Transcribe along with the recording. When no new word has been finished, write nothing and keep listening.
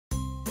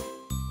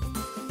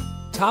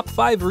Top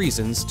 5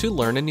 reasons to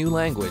learn a new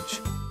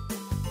language.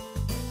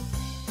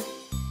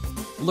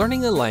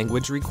 Learning a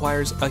language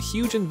requires a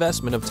huge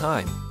investment of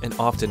time and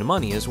often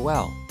money as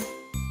well.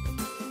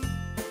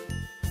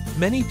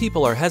 Many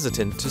people are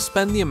hesitant to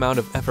spend the amount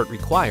of effort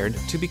required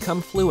to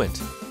become fluent,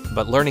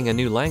 but learning a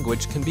new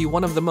language can be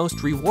one of the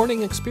most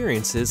rewarding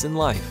experiences in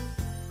life.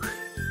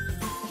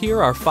 Here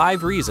are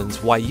 5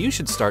 reasons why you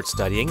should start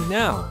studying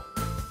now.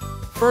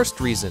 First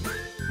reason,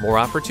 more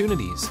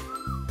opportunities.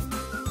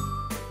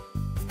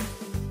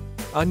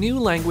 A new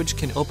language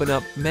can open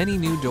up many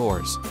new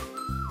doors.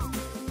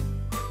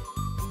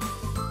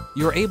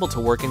 You're able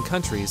to work in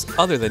countries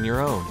other than your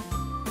own.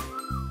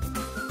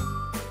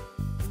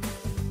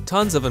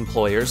 Tons of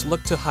employers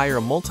look to hire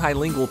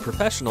multilingual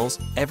professionals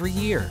every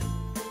year.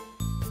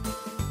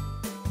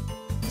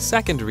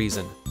 Second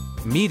reason,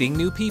 meeting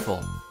new people.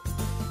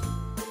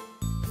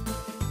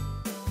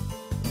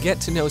 Get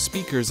to know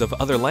speakers of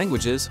other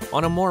languages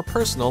on a more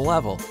personal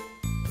level.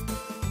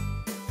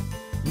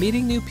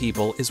 Meeting new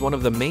people is one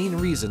of the main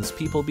reasons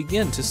people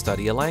begin to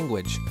study a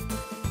language.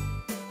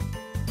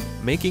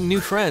 Making new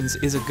friends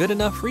is a good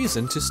enough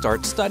reason to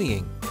start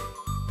studying.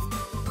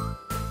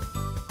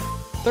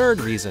 Third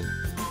reason,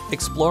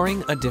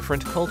 exploring a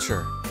different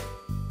culture.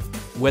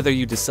 Whether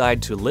you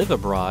decide to live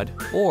abroad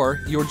or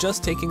you're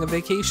just taking a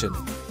vacation,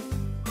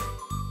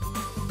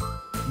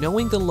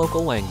 knowing the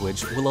local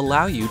language will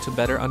allow you to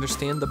better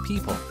understand the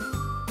people.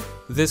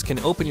 This can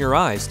open your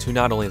eyes to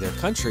not only their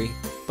country,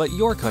 but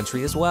your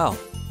country as well.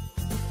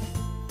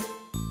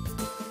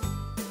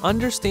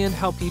 Understand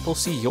how people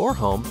see your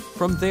home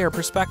from their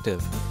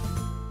perspective.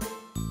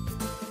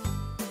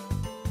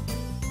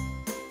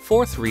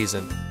 Fourth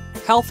reason,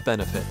 health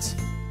benefits.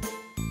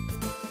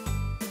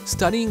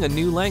 Studying a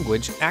new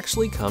language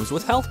actually comes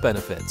with health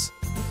benefits.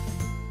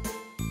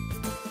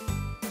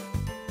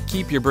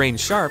 Keep your brain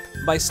sharp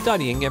by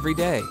studying every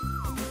day.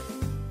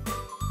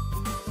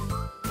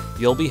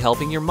 You'll be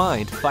helping your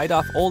mind fight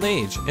off old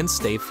age and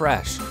stay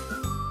fresh.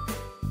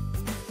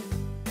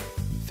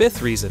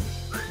 Fifth reason,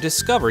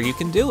 discover you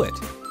can do it.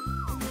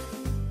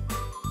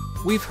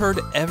 We've heard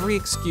every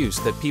excuse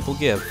that people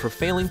give for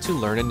failing to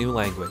learn a new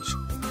language.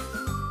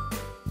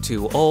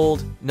 Too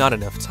old, not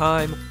enough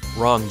time,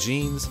 wrong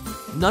genes,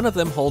 none of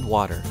them hold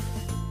water.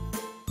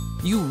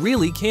 You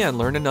really can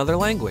learn another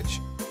language.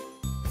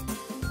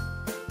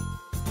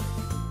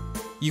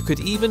 You could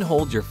even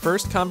hold your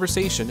first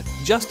conversation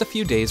just a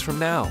few days from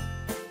now.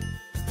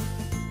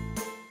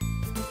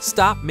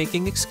 Stop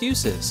making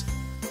excuses.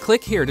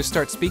 Click here to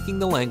start speaking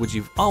the language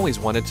you've always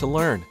wanted to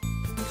learn.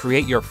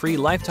 Create your free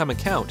lifetime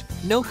account,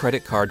 no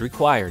credit card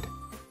required.